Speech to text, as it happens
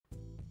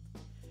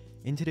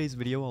In today's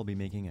video, I'll be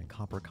making a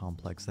copper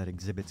complex that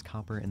exhibits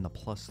copper in the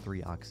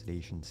 +3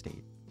 oxidation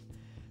state.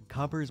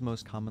 Copper is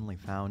most commonly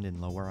found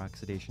in lower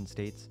oxidation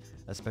states,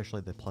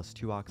 especially the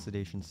 +2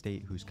 oxidation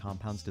state, whose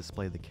compounds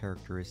display the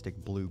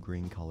characteristic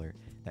blue-green color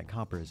that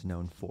copper is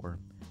known for.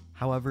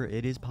 However,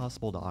 it is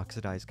possible to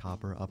oxidize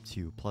copper up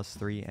to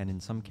 +3 and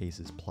in some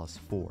cases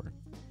 +4.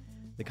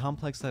 The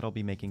complex that I'll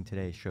be making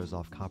today shows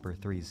off copper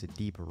 3's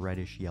deep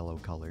reddish yellow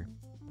color.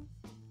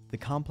 The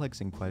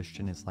complex in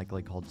question is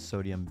likely called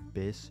sodium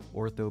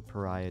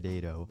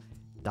bis-orthoperiodato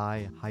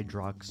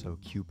dihydroxo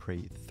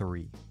cuprate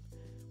 3,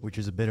 which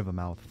is a bit of a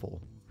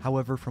mouthful.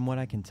 However, from what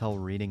I can tell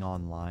reading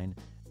online,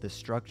 the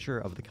structure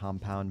of the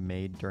compound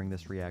made during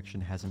this reaction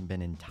hasn't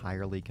been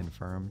entirely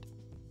confirmed.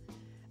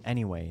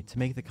 Anyway, to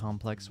make the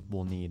complex,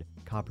 we'll need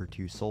copper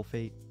 2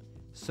 sulfate,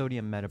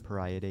 sodium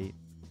metaperiodate,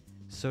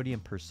 sodium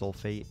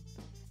persulfate,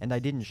 and I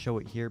didn't show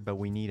it here, but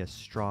we need a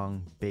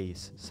strong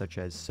base such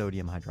as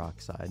sodium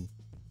hydroxide.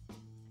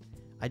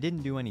 I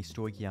didn't do any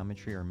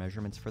stoichiometry or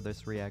measurements for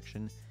this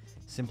reaction,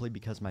 simply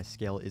because my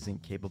scale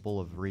isn't capable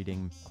of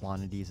reading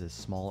quantities as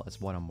small as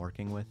what I'm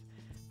working with.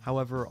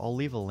 However, I'll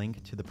leave a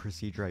link to the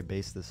procedure I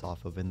based this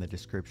off of in the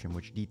description,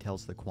 which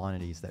details the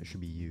quantities that should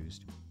be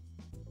used.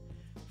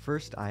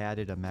 First, I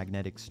added a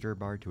magnetic stir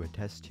bar to a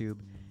test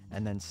tube,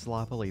 and then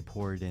sloppily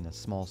poured in a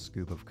small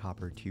scoop of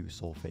copper 2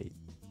 sulfate.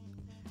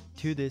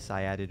 To this,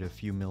 I added a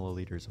few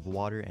milliliters of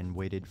water and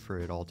waited for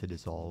it all to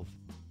dissolve.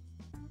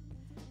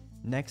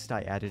 Next,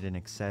 I added an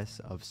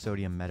excess of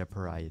sodium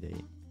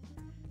metaperiodate,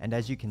 and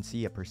as you can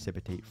see, a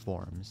precipitate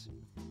forms.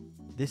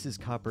 This is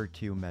copper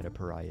 2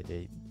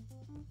 metaperiodate.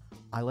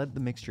 I let the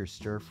mixture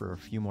stir for a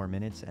few more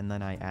minutes, and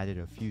then I added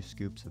a few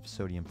scoops of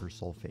sodium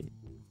persulfate.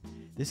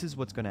 This is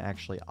what's going to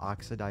actually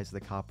oxidize the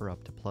copper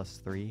up to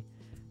 +3.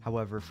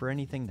 However, for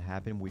anything to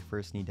happen, we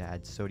first need to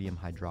add sodium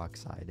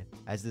hydroxide,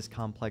 as this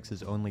complex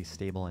is only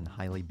stable in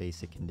highly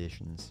basic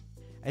conditions.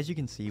 As you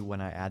can see,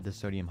 when I add the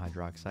sodium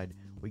hydroxide,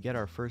 we get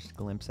our first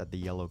glimpse at the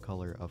yellow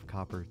color of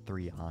copper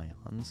 3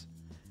 ions.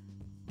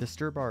 The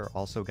stir bar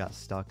also got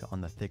stuck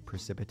on the thick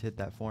precipitate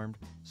that formed,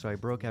 so I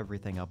broke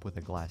everything up with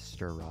a glass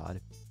stir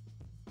rod.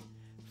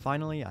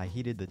 Finally, I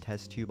heated the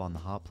test tube on the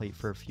hot plate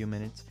for a few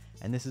minutes,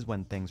 and this is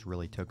when things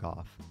really took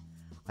off.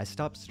 I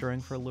stopped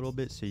stirring for a little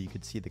bit so you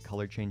could see the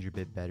color change a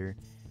bit better,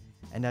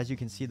 and as you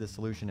can see, the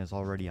solution is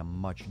already a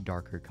much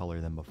darker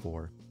color than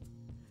before.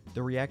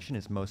 The reaction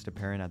is most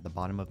apparent at the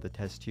bottom of the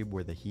test tube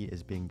where the heat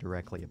is being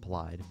directly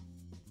applied.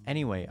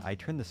 Anyway, I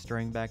turned the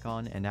stirring back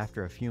on, and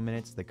after a few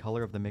minutes the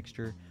color of the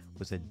mixture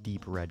was a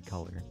deep red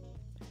color.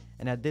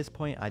 And at this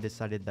point I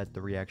decided that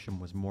the reaction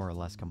was more or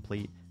less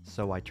complete,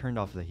 so I turned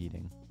off the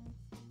heating.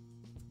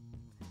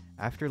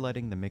 After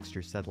letting the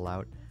mixture settle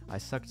out, I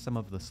sucked some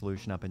of the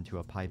solution up into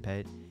a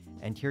pipette,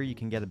 and here you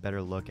can get a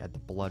better look at the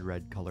blood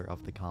red color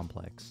of the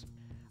complex.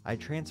 I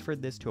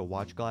transferred this to a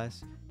watch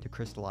glass to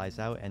crystallize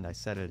out, and I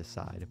set it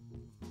aside.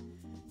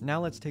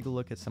 Now let's take a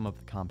look at some of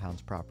the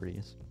compound's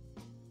properties.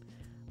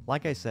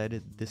 Like I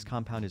said, this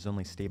compound is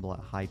only stable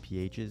at high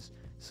pHs,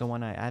 so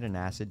when I add an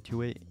acid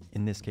to it,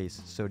 in this case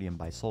sodium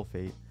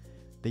bisulfate,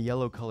 the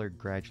yellow color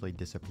gradually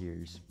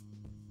disappears.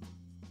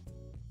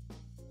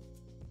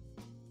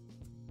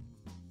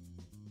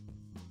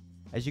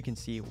 As you can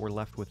see, we're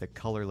left with a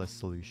colorless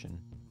solution.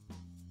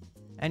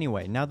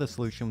 Anyway, now the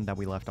solution that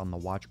we left on the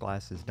watch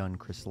glass is done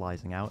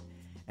crystallizing out,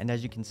 and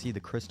as you can see, the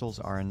crystals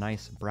are a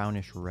nice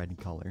brownish red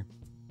color.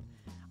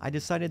 I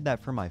decided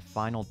that for my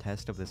final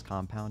test of this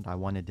compound, I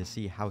wanted to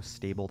see how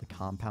stable the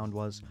compound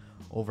was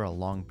over a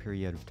long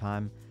period of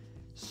time,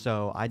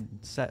 so I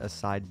set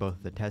aside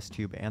both the test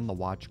tube and the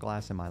watch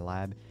glass in my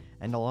lab,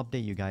 and I'll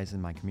update you guys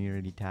in my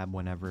community tab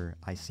whenever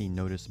I see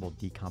noticeable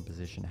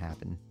decomposition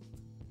happen.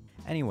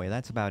 Anyway,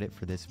 that's about it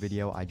for this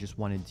video. I just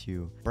wanted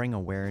to bring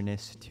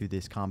awareness to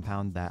this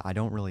compound that I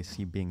don't really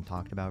see being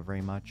talked about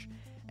very much,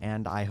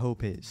 and I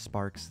hope it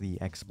sparks the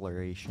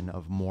exploration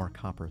of more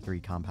copper 3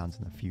 compounds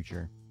in the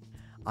future.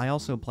 I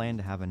also plan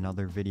to have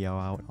another video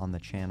out on the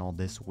channel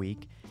this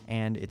week,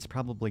 and it's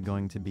probably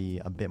going to be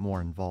a bit more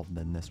involved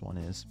than this one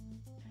is.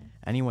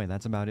 Anyway,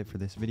 that's about it for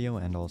this video,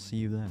 and I'll see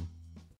you then.